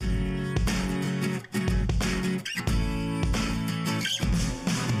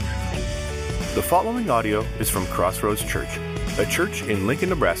The following audio is from Crossroads Church, a church in Lincoln,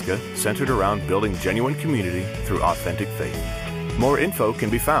 Nebraska, centered around building genuine community through authentic faith. More info can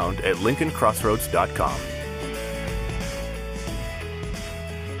be found at lincolncrossroads.com.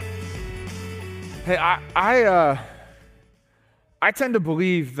 Hey, I tend to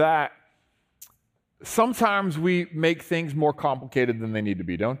believe that sometimes we make things more complicated than they need to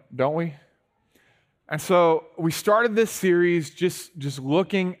be, don't we? And so we started this series just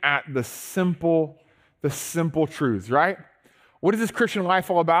looking at the simple truths, right? What is this Christian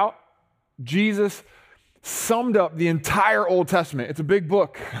life all about? Jesus summed up the entire Old Testament. It's a big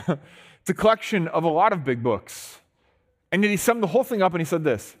book. It's a collection of a lot of big books. And yet he summed the whole thing up and he said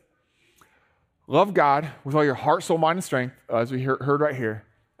this: love God with all your heart, soul, mind, and strength, as we heard right here,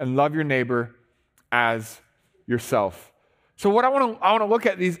 and love your neighbor as yourself. So what I want to look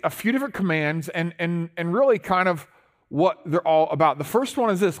at a few different commands and really kind of what they're all about. The first one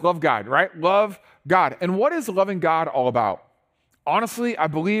is this: love God, right? Love God. And what is loving God all about? Honestly, I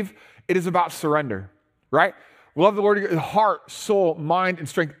believe it is about surrender, right? Love the Lord, your heart, soul, mind, and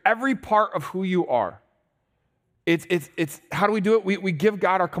strength. Every part of who you are. It's how do we do it? We give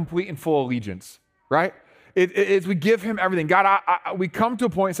God our complete and full allegiance, right? It's we give him everything. God, we come to a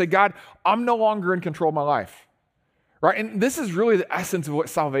point and say, God, I'm no longer in control of my life, right? And this is really the essence of what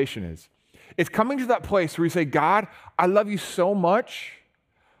salvation is. It's coming to that place where you say, God, I love you so much.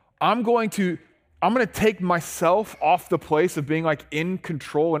 I'm going to take myself off the place of being like in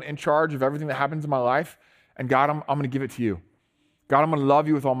control and in charge of everything that happens in my life. And God, I'm going to give it to you. God, I'm going to love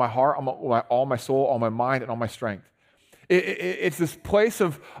you with all my heart, all my soul, all my mind, and all my strength. It's this place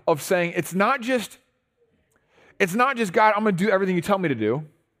of saying, it's not just God, I'm going to do everything you tell me to do.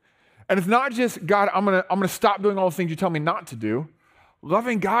 And it's not just, God, I'm going to stop doing all the things you tell me not to do.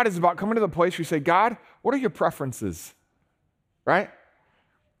 Loving God is about coming to the place where you say, God, what are your preferences? Right?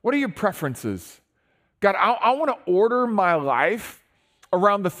 What are your preferences? God, I want to order my life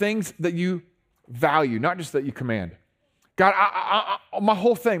around the things that you value, not just that you command. God, my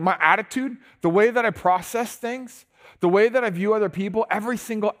whole thing, my attitude, the way that I process things, the way that I view other people, every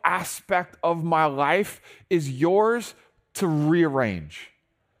single aspect of my life is yours to rearrange.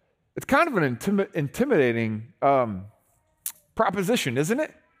 It's kind of an intimidating proposition, isn't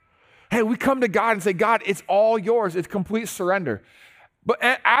it? Hey, we come to God and say, God, it's all yours. It's complete surrender. But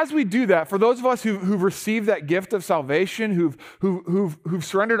as we do that, for those of us who've received that gift of salvation, who've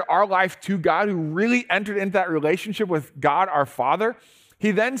surrendered our life to God, who really entered into that relationship with God, our Father,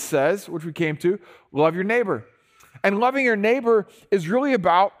 he then says, which we came to, love your neighbor. And loving your neighbor is really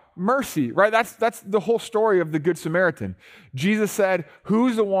about mercy, right? That's the whole story of the Good Samaritan. Jesus said,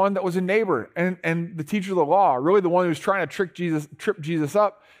 who's the one that was a neighbor? And the teacher of the law, really the one who was trying to trip Jesus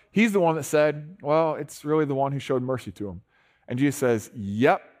up, he's the one that said, well, it's really the one who showed mercy to him. And Jesus says,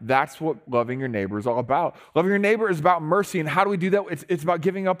 yep, that's what loving your neighbor is all about. Loving your neighbor is about mercy. And how do we do that? It's about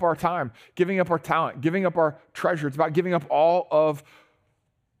giving up our time, giving up our talent, giving up our treasure. It's about giving up all of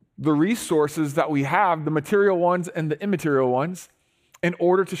the resources that we have, the material ones and the immaterial ones, in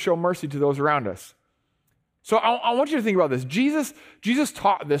order to show mercy to those around us. So I want you to think about this. Jesus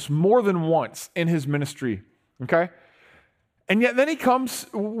taught this more than once in his ministry, okay? And yet then we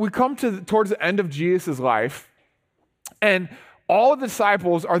come towards the end of Jesus' life, and all of the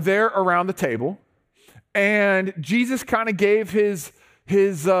disciples are there around the table, and Jesus kind of gave his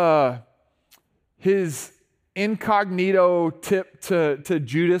incognito tip to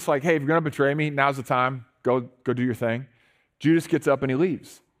Judas, like, hey, if you're going to betray me, now's the time. Go do your thing. Judas gets up and he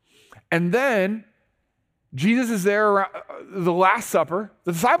leaves. And then Jesus is there around the Last Supper.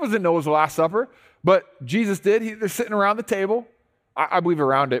 The disciples didn't know it was the Last Supper, but Jesus did. They're sitting around the table. I believe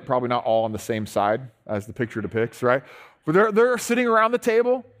around it, probably not all on the same side as the picture depicts, right? But they're sitting around the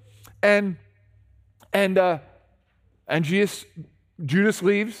table, and Judas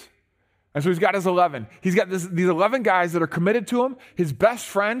leaves. And so he's got his 11. He's got these 11 guys that are committed to him, his best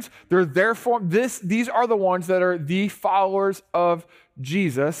friends. They're there for him. These are the ones that are the followers of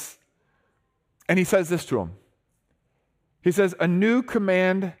Jesus. And he says this to them. He says, a new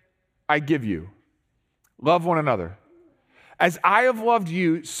command I give you. Love one another. As I have loved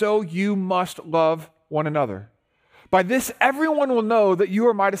you, so you must love one another. By this, everyone will know that you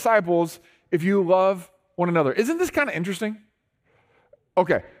are my disciples if you love one another. Isn't this kind of interesting?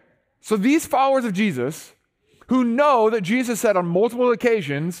 Okay. So these followers of Jesus, who know that Jesus said on multiple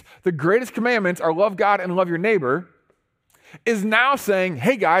occasions, the greatest commandments are love God and love your neighbor, is now saying,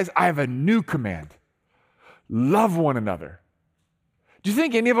 hey guys, I have a new command. Love one another. Do you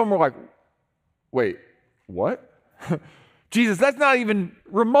think any of them were like, wait, what? Jesus, that's not even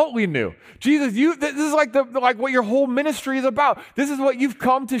remotely new. Jesus, this is like what your whole ministry is about. This is what you've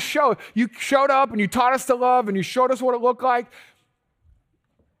come to show. You showed up and you taught us to love and you showed us what it looked like.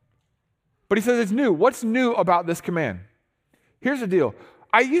 But he says it's new. What's new about this command? Here's the deal.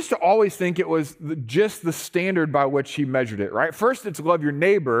 I used to always think it was just the standard by which he measured it, right? First, it's love your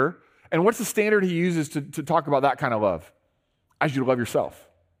neighbor. And what's the standard he uses to talk about that kind of love? As you love yourself,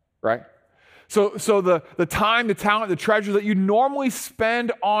 right? So the time, the talent, the treasure that you normally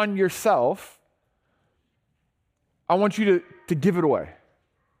spend on yourself, I want you to give it away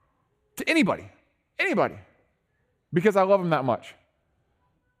to anybody, because I love them that much.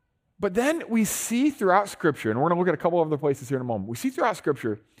 But then we see throughout Scripture, and we're going to look at a couple of other places here in a moment. We see throughout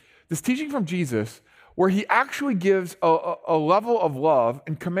Scripture this teaching from Jesus where he actually gives a level of love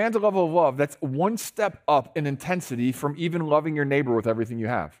and commands a level of love that's one step up in intensity from even loving your neighbor with everything you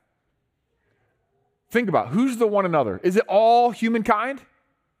have. Think about who's the one another. Is it all humankind?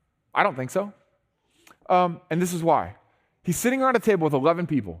 I don't think so. And this is why. He's sitting around a table with 11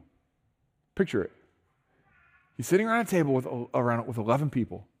 people. Picture it. He's sitting around a table with 11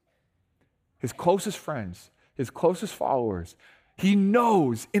 people. His closest friends, his closest followers. He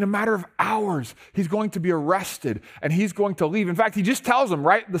knows in a matter of hours he's going to be arrested and he's going to leave. In fact, he just tells them,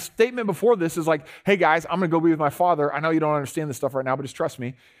 right? The statement before this is like, hey guys, I'm going to go be with my Father. I know you don't understand this stuff right now, but just trust me.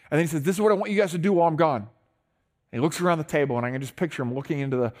 And then he says, this is what I want you guys to do while I'm gone. And he looks around the table and I can just picture him looking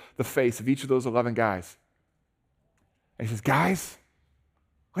into the face of each of those 11 guys. And he says, guys,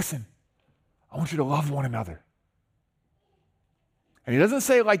 listen, I want you to love one another. And he doesn't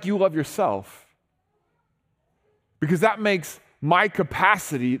say like you love yourself, because that makes my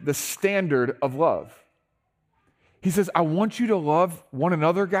capacity the standard of love. He says, I want you to love one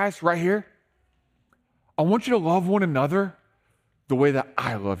another, guys, right here. I want you to love one another the way that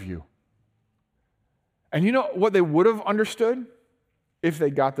I love you. And you know what they would have understood if they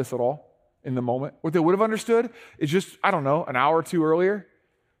got this at all in the moment? What they would have understood is just, I don't know, an hour or two earlier,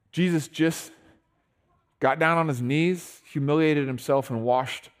 Jesus just got down on his knees, humiliated himself, and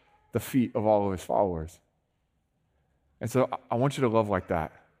washed the feet of all of his followers. And so I want you to love like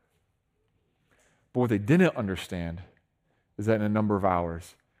that. But what they didn't understand is that in a number of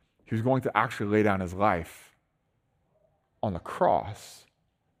hours, he was going to actually lay down his life on the cross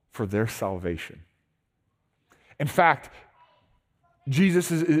for their salvation. In fact,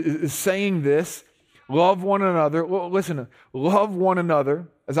 Jesus is saying this, love one another. Well, listen, love one another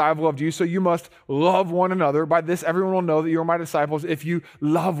as I have loved you, so you must love one another. By this, everyone will know that you are my disciples if you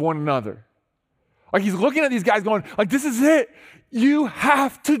love one another. Like he's looking at these guys going, like, this is it. You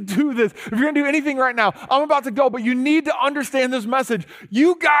have to do this. If you're going to do anything right now, I'm about to go, but you need to understand this message.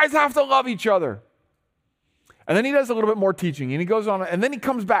 You guys have to love each other. And then he does a little bit more teaching, and he goes on, and then he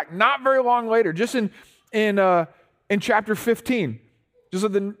comes back not very long later, just in chapter 15, just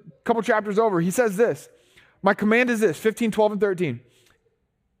a couple chapters over. He says this, my command is this, 15, 12, and 13.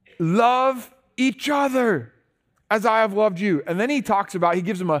 Love each other as I have loved you. And then he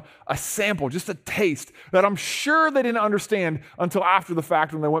gives them a sample, just a taste that I'm sure they didn't understand until after the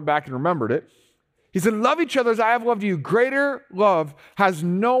fact when they went back and remembered it. He said, love each other as I have loved you. Greater love has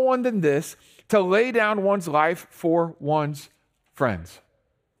no one than this, to lay down one's life for one's friends.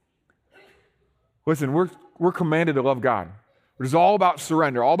 Listen, we're commanded to love God. It is all about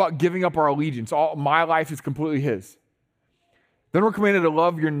surrender, all about giving up our allegiance. My life is completely his. Then we're commanded to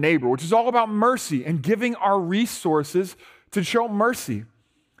love your neighbor, which is all about mercy and giving our resources to show mercy.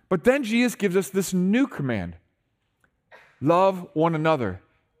 But then Jesus gives us this new command. Love one another.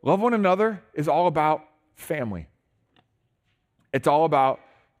 Love one another is all about family. It's all about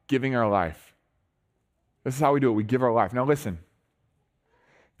giving our life. This is how we do it. We give our life. Now listen,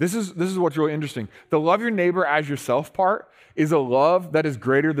 this is what's really interesting. The love your neighbor as yourself part is a love that is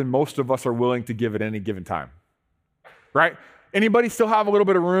greater than most of us are willing to give at any given time. Right? Anybody still have a little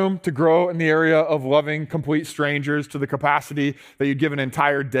bit of room to grow in the area of loving complete strangers to the capacity that you'd give an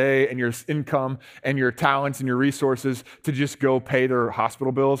entire day and your income and your talents and your resources to just go pay their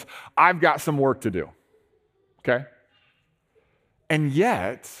hospital bills? I've got some work to do, okay? And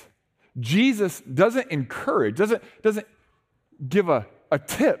yet, Jesus doesn't encourage, doesn't give a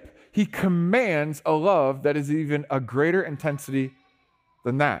tip. He commands a love that is even a greater intensity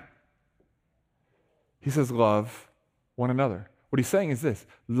than that. He says, love one another. What he's saying is this,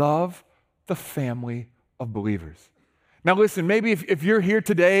 love the family of believers. Now listen, maybe if you're here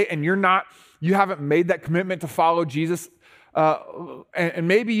today and you haven't made that commitment to follow Jesus, and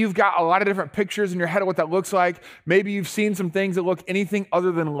maybe you've got a lot of different pictures in your head of what that looks like. Maybe you've seen some things that look anything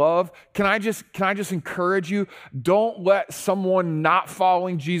other than love. Can I just encourage you? Don't let someone not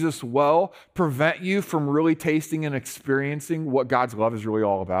following Jesus well prevent you from really tasting and experiencing what God's love is really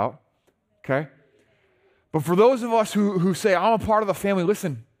all about. Okay? But for those of us who say, I'm a part of the family,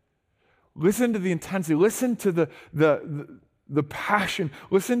 listen to the intensity, listen to the passion,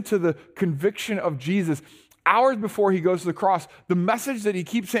 listen to the conviction of Jesus. Hours before he goes to the cross, the message that he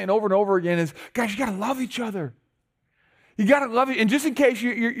keeps saying over and over again is, guys, you got to love each other. You got to love it. And just in case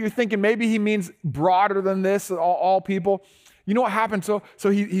you're thinking maybe he means broader than this, all people, you know what happened? So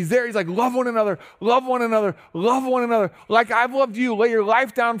he's there. He's like, love one another, love one another, love one another. Like I've loved you, lay your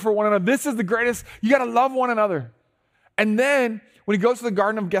life down for one another. This is the greatest. You got to love one another. And then when he goes to the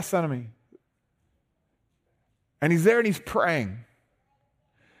Garden of Gethsemane, and he's there and he's praying,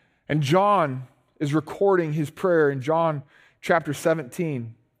 and John is recording his prayer in John chapter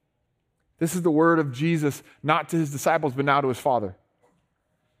 17. This is the word of Jesus, not to his disciples, but now to his Father.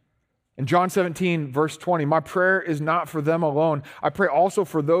 In John 17, verse 20, my prayer is not for them alone. I pray also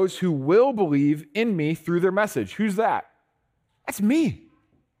for those who will believe in me through their message. Who's that? That's me.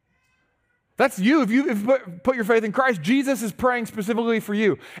 That's you. If you put your faith in Christ, Jesus is praying specifically for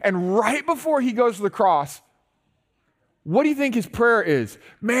you. And right before he goes to the cross, what do you think his prayer is?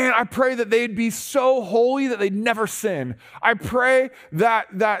 Man, I pray that they'd be so holy that they'd never sin. I pray that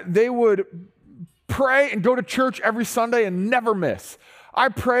they would pray and go to church every Sunday and never miss. I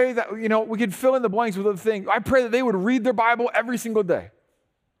pray that, we could fill in the blanks with other things. I pray that they would read their Bible every single day.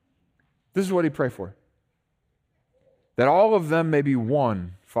 This is what he prayed for. That all of them may be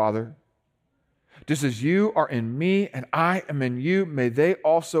one, Father. Just as you are in me and I am in you, may they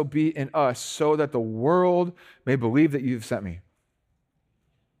also be in us, so that the world may believe that you have sent me.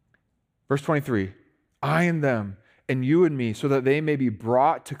 Verse 23, I and them, and you and me, so that they may be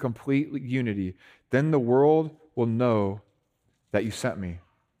brought to complete unity. Then the world will know that you sent me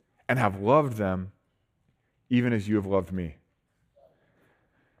and have loved them even as you have loved me.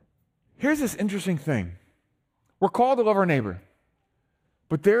 Here's this interesting thing. We're called to love our neighbor.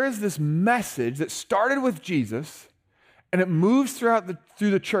 But there is this message that started with Jesus, and it moves through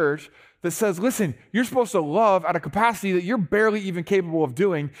the church that says, listen, you're supposed to love at a capacity that you're barely even capable of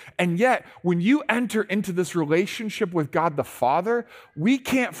doing. And yet, when you enter into this relationship with God the Father, we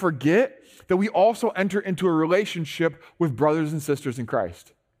can't forget that we also enter into a relationship with brothers and sisters in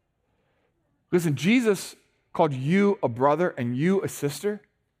Christ. Listen, Jesus called you a brother and you a sister,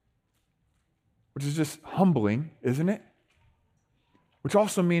 which is just humbling, isn't it? Which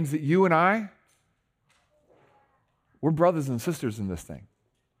also means that you and I, we're brothers and sisters in this thing.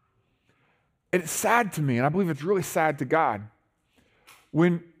 And it's sad to me, and I believe it's really sad to God,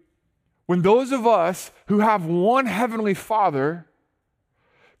 when those of us who have one heavenly Father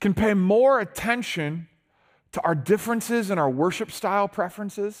can pay more attention to our differences in our worship style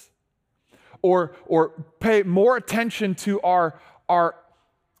preferences, or pay more attention to our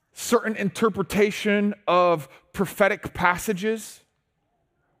certain interpretation of prophetic passages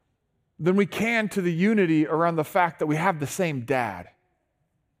than we can to the unity around the fact that we have the same dad.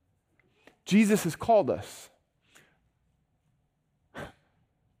 Jesus has called us.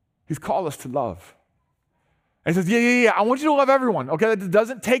 He's called us to love. And he says, yeah, I want you to love everyone, okay? That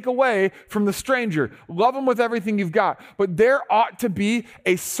doesn't take away from the stranger. Love them with everything you've got. But there ought to be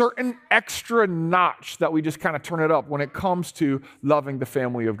a certain extra notch that we just kind of turn it up when it comes to loving the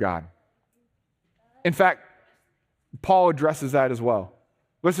family of God. In fact, Paul addresses that as well.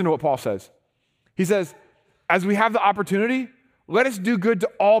 Listen to what Paul says. He says, as we have the opportunity, let us do good to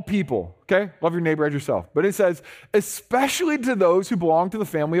all people, okay? Love your neighbor as yourself. But it says, especially to those who belong to the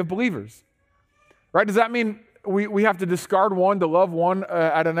family of believers. Right? Does that mean we have to discard one to love one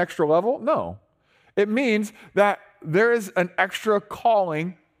at an extra level? No. It means that there is an extra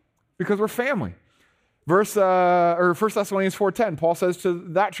calling because we're family. 1 Thessalonians 4:10, Paul says to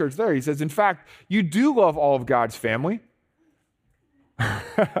that church there, he says, in fact, you do love all of God's family.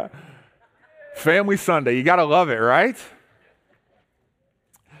 Family Sunday, you got to love it, right?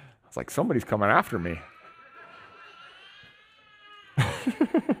 It's like somebody's coming after me.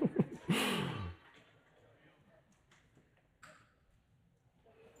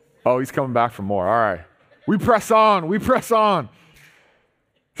 Oh, he's coming back for more. All right. We press on. It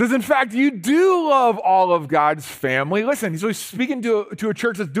says, in fact, you do love all of God's family. Listen, he's speaking to a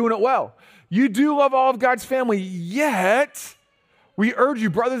church that's doing it well. You do love all of God's family, yet we urge you,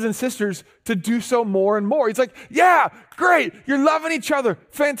 brothers and sisters, to do so more and more. He's like, yeah, great. You're loving each other.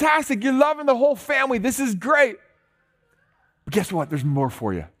 Fantastic. You're loving the whole family. This is great. But guess what? There's more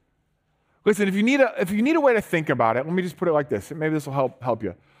for you. Listen, if you need a way to think about it, let me just put it like this. Maybe this will help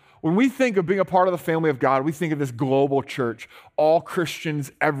you. When we think of being a part of the family of God, we think of this global church, all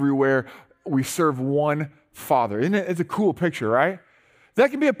Christians everywhere. We serve one Father. Isn't it? It's a cool picture, right?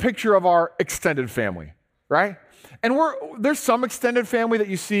 That can be a picture of our extended family, right? And there's some extended family that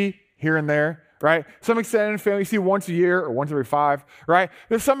you see here and there, right? Some extended family you see once a year or once every 5, right?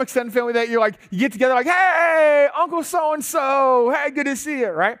 There's some extended family that you get together like, hey, Uncle so-and-so, hey, good to see you,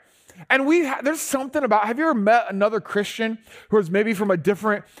 right? And there's something about, have you ever met another Christian who is maybe from a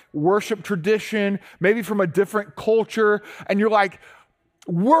different worship tradition, maybe from a different culture, and you're like,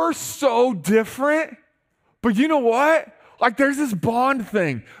 we're so different, but you know what? Like there's this bond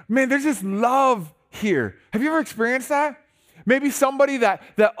thing. Man, there's this love here. Have you ever experienced that? Maybe somebody that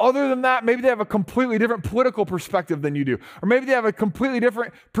other than that, maybe they have a completely different political perspective than you do. Or maybe they have a completely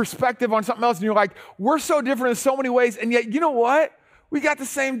different perspective on something else, and you're like, we're so different in so many ways, and yet, you know what? We got the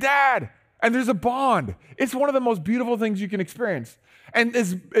same dad, and there's a bond. It's one of the most beautiful things you can experience. And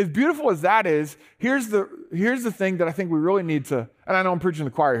as beautiful as that is, here's the thing that I think we really need to, and I know I'm preaching to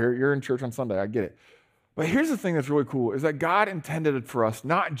the choir here, you're in church on Sunday, I get it. But here's the thing that's really cool, is that God intended it for us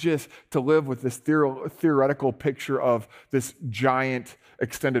not just to live with this theoretical picture of this giant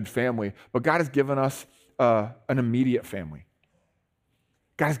extended family, but God has given us an immediate family.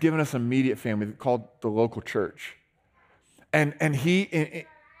 God has given us an immediate family called the local church. And he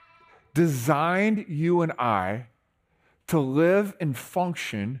designed you and I to live and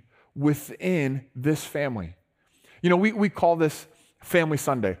function within this family. You know, we call this Family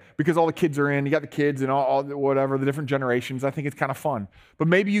Sunday because all the kids are in. You got the kids and all whatever, the different generations. I think it's kind of fun. But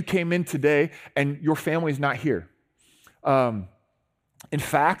maybe you came in today and your family's not here. In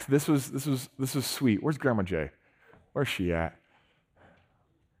fact, this was sweet. Where's Grandma Jay? Where's she at?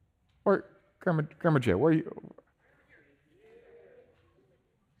 Grandma Jay, where are you?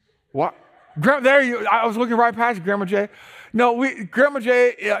 What? There you, I was looking right past you, Grandma Jay. No, Grandma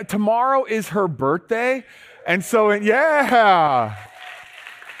Jay, tomorrow is her birthday. And so, yeah.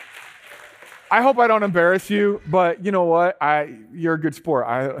 I hope I don't embarrass you, but you know what? You're a good sport.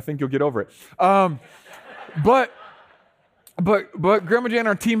 I think you'll get over it. But Grandma Jay and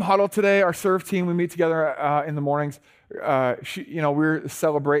our team huddle today, our serve team, we meet together in the mornings. We're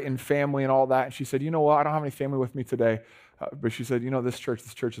celebrating family and all that. And she said, you know what? I don't have any family with me today. But she said, this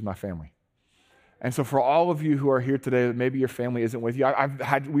church is my family. And so for all of you who are here today, maybe your family isn't with you.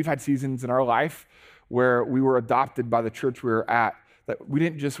 We've had seasons in our life where we were adopted by the church we were at, that we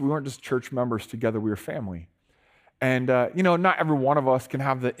weren't just church members together, we were family. And, not every one of us can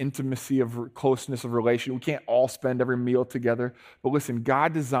have the intimacy of closeness of relation. We can't all spend every meal together. But listen,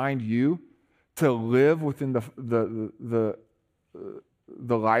 God designed you to live within the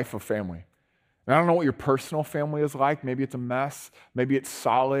life of family. And I don't know what your personal family is like. Maybe it's a mess. Maybe it's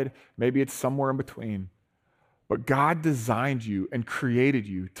solid. Maybe it's somewhere in between. But God designed you and created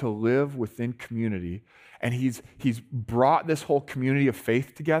you to live within community. And He's brought this whole community of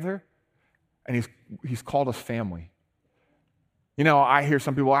faith together. And He's called us family. I hear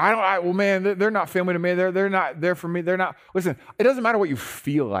some people, they're not family to me. They're not there for me. They're not. Listen, it doesn't matter what you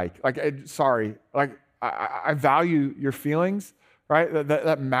feel like. I value your feelings, right?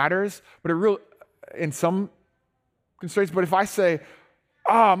 That matters. But it really, in some constraints, but if I say,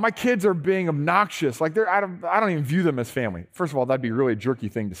 my kids are being obnoxious, I don't even view them as family. First of all, that'd be really a jerky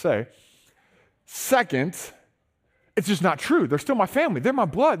thing to say. Second, it's just not true. They're still my family. They're my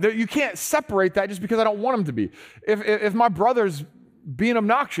blood. You can't separate that just because I don't want them to be. If my brother's being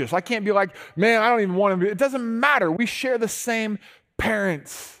obnoxious, I can't be like, man, I don't even want him to be. It doesn't matter. We share the same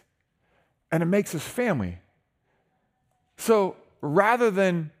parents, and it makes us family. So rather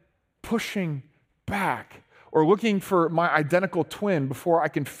than pushing back or looking for my identical twin before I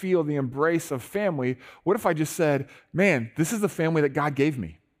can feel the embrace of family, what if I just said, man, this is the family that God gave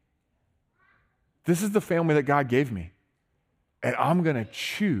me. This is the family that God gave me. And I'm going to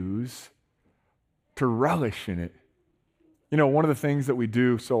choose to relish in it. One of the things that we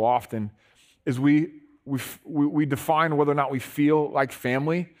do so often is we define whether or not we feel like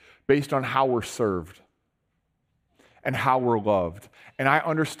family based on how we're served and how we're loved. And I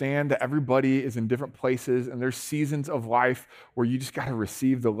understand that everybody is in different places, and there's seasons of life where you just got to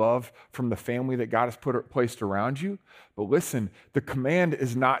receive the love from the family that God has placed around you. But listen, the command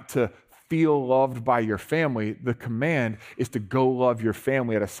is not to feel loved by your family. The command is to go love your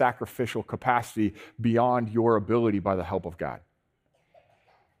family at a sacrificial capacity beyond your ability by the help of God.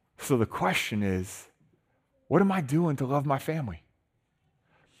 So the question is, what am I doing to love my family?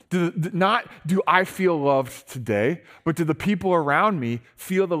 Not do I feel loved today, but do the people around me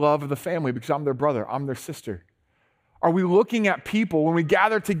feel the love of the family because I'm their brother, I'm their sister? Are we looking at people when we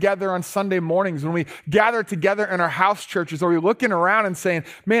gather together on Sunday mornings, when we gather together in our house churches? Are we looking around and saying,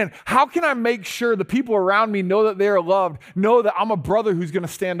 man, how can I make sure the people around me know that they are loved, know that I'm a brother who's going to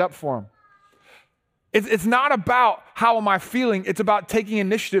stand up for them? It's not about how am I feeling. It's about taking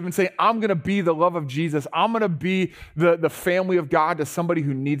initiative and saying, I'm going to be the love of Jesus. I'm going to be the family of God to somebody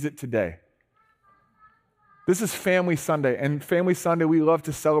who needs it today. This is Family Sunday. And Family Sunday, we love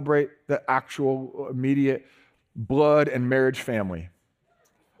to celebrate the actual immediate blood and marriage family.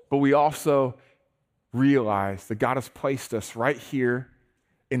 But we also realize that God has placed us right here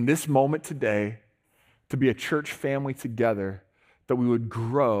in this moment today to be a church family together, that we would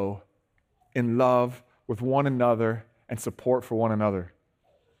grow in love with one another and support for one another.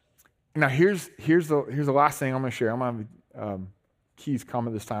 Now here's the last thing I'm going to share. I'm going to have Keys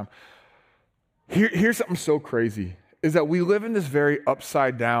comment this time. Here's something so crazy, is that we live in this very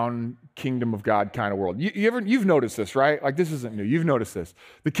upside down kingdom of God kind of world. You've noticed this, right? Like, this isn't new. You've noticed this.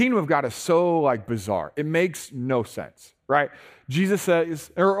 The kingdom of God is so like bizarre. It makes no sense, right? Jesus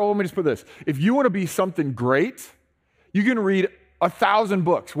says, or let me just put this. If you want to be something great, you can read 1,000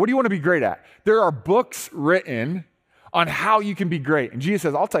 books. What do you want to be great at? There are books written on how you can be great. And Jesus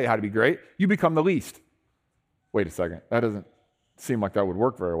says, I'll tell you how to be great. You become the least. Wait a second. That doesn't seem like that would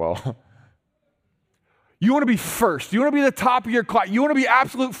work very well. You want to be first. You want to be the top of your class. You want to be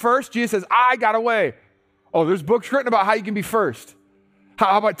absolute first. Jesus says, I got away. Oh, there's books written about how you can be first.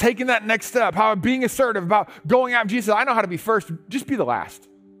 How about taking that next step? How about being assertive, about going out. Jesus says, I know how to be first. Just be the last.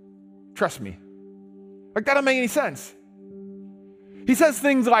 Trust me. Like, that doesn't make any sense. He says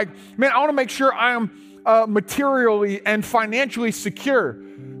things like, man, I want to make sure I am materially and financially secure.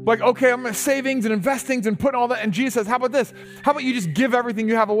 Like, okay, I'm savings and investing and putting all that. And Jesus says, how about this? How about you just give everything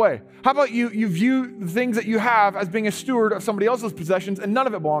you have away? How about you view the things that you have as being a steward of somebody else's possessions and none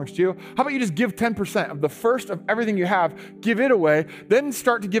of it belongs to you? How about you just give 10% of the first of everything you have, give it away, then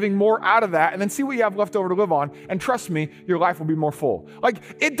start to giving more out of that, and then see what you have left over to live on. And trust me, your life will be more full. Like,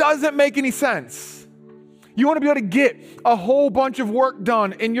 it doesn't make any sense. You want to be able to get a whole bunch of work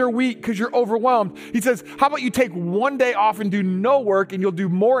done in your week because you're overwhelmed. He says, how about you take one day off and do no work, and you'll do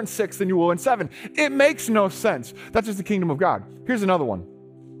more in 6 than you will in 7. It makes no sense. That's just the kingdom of God. Here's another one.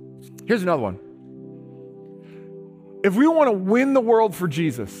 If we want to win the world for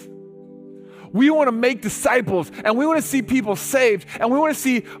Jesus, we want to make disciples, and we want to see people saved, and we want to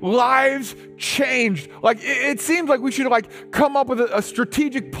see lives changed. Like, it seems like we should come up with a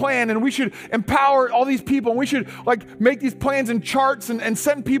strategic plan, and we should empower all these people, and we should make these plans and charts and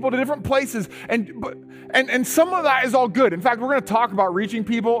send people to different places. And some of that is all good. In fact, we're going to talk about reaching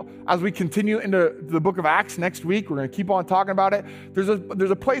people as we continue into the book of Acts next week. We're going to keep on talking about it. There's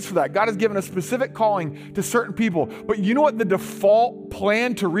a place for that. God has given a specific calling to certain people. But you know what the default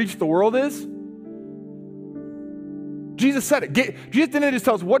plan to reach the world is? Jesus said it. Jesus didn't just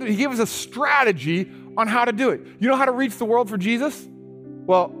tell us what, he gave us a strategy on how to do it. You know how to reach the world for Jesus?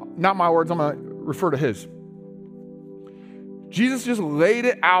 Well, not my words, I'm going to refer to his. Jesus just laid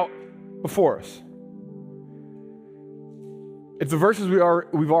it out before us. It's the verses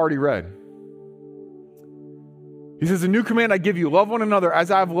we've already read. He says, a new command I give you, love one another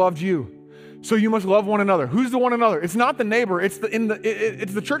as I have loved you. So you must love one another. Who's the one another? It's not the neighbor, it's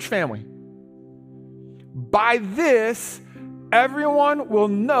the church family. By this, everyone will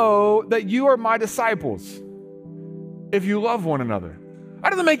know that you are my disciples if you love one another.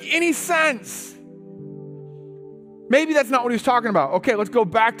 That doesn't make any sense. Maybe that's not what he was talking about. Okay, let's go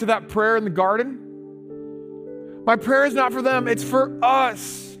back to that prayer in the garden. My prayer is not for them, it's for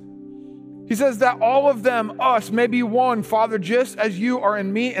us. He says that all of them, us, may be one, Father, just as you are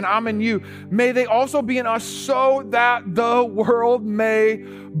in me and I'm in you. May they also be in us so that the world may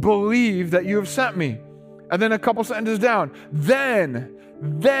believe that you have sent me. And then a couple sentences down, then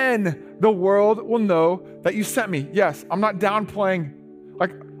the world will know that you sent me. Yes, I'm not downplaying.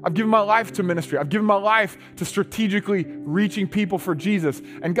 I've given my life to ministry. I've given my life to strategically reaching people for Jesus.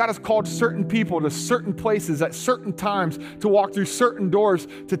 And God has called certain people to certain places at certain times to walk through certain doors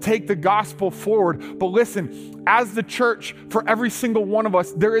to take the gospel forward. But listen, as the church, for every single one of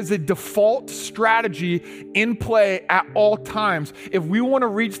us, there is a default strategy in play at all times. If we want to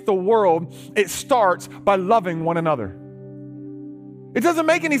reach the world, it starts by loving one another. It doesn't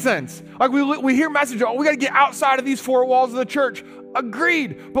make any sense. We hear messages, we got to get outside of these 4 walls of the church.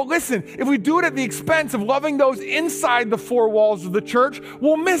 Agreed. But listen, if we do it at the expense of loving those inside the 4 walls of the church,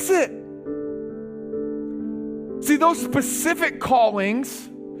 we'll miss it. See, those specific callings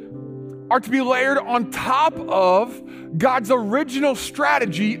are to be layered on top of God's original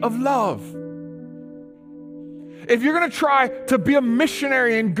strategy of love. If you're going to try to be a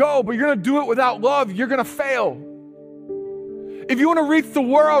missionary and go, but you're going to do it without love, you're going to fail. If you want to reach the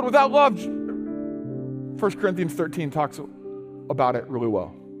world without love, 1 Corinthians 13 talks about it really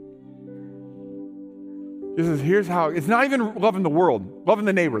well. He says, here's how, it's not even loving the world, loving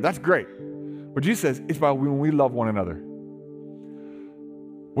the neighbor, that's great. But Jesus says, it's about when we love one another.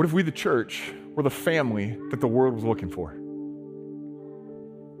 What if we, the church, were the family that the world was looking for?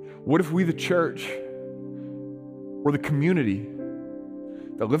 What if we, the church, were the community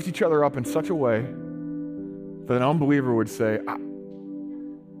that lift each other up in such a way that an unbeliever would say, I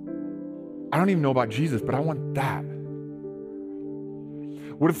don't even know about Jesus, but I want that.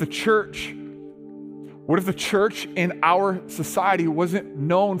 What if the church in our society wasn't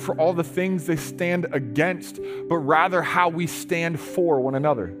known for all the things they stand against, but rather how we stand for one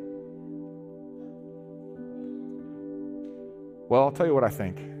another? Well, I'll tell you what I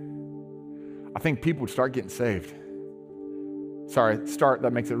think. I think people would start getting saved.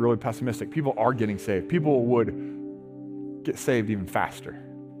 That makes it really pessimistic. People are getting saved. People would get saved even faster.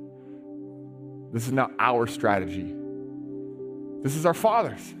 This is not our strategy. This is our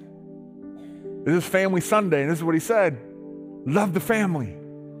Father's. This is Family Sunday, and this is what he said. Love the family.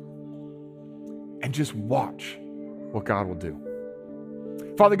 And just watch what God will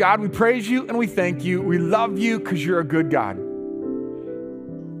do. Father God, we praise you and we thank you. We love you because you're a good God.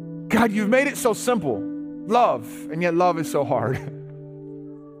 God, you've made it so simple. Love, and yet love is so hard.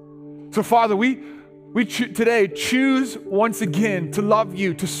 So Father, we today choose once again to love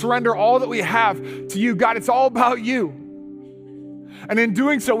you, to surrender all that we have to you. God, it's all about you. And in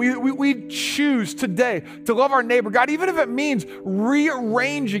doing so, we choose today to love our neighbor. God, even if it means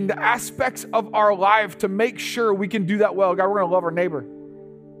rearranging the aspects of our life to make sure we can do that well. God, we're going to love our neighbor.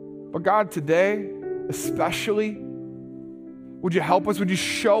 But God, today, especially, would you help us? Would you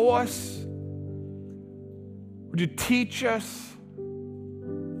show us? Would you teach us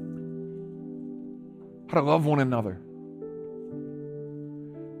how to love one another?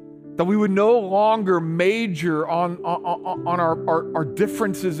 That we would no longer major on our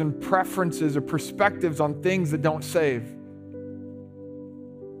differences and preferences or perspectives on things that don't save.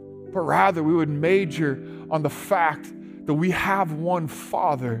 But rather, we would major on the fact that we have one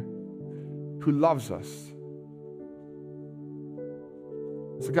Father who loves us.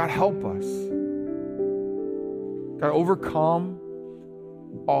 So God, help us. God, overcome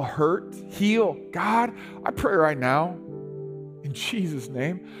all hurt, heal. God, I pray right now, in Jesus'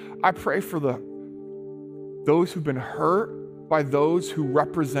 name, I pray for those who've been hurt by those who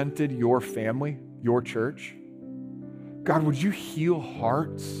represented your family, your church. God, would you heal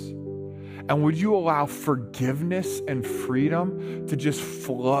hearts? And would you allow forgiveness and freedom to just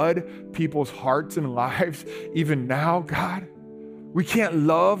flood people's hearts and lives even now, God? We can't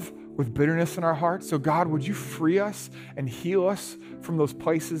love with bitterness in our hearts. So God, would you free us and heal us from those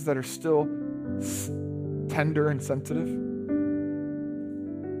places that are still tender and sensitive?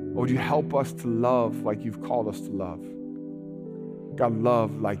 Or would you help us to love like you've called us to love? God,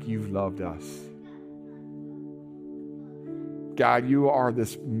 love like you've loved us. God, you are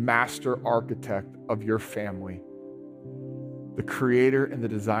this master architect of your family, the creator and the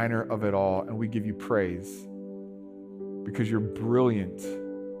designer of it all, and we give you praise because your brilliant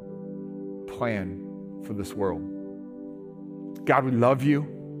plan for this world. God, we love you.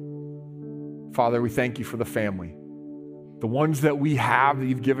 Father, we thank you for the family, the ones that we have that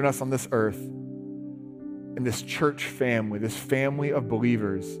you've given us on this earth, and this church family, this family of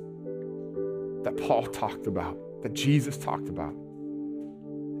believers that Paul talked about, that Jesus talked about,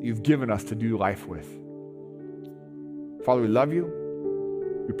 that you've given us to do life with. Father, we love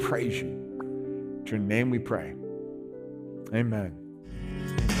you. We praise you. In your name we pray. Amen.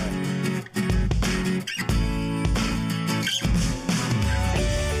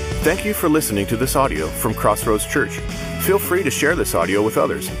 Thank you for listening to this audio from Crossroads Church. Feel free to share this audio with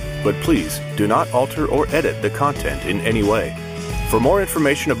others, but please do not alter or edit the content in any way. For more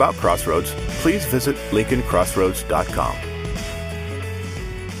information about Crossroads, please visit lincolncrossroads.com.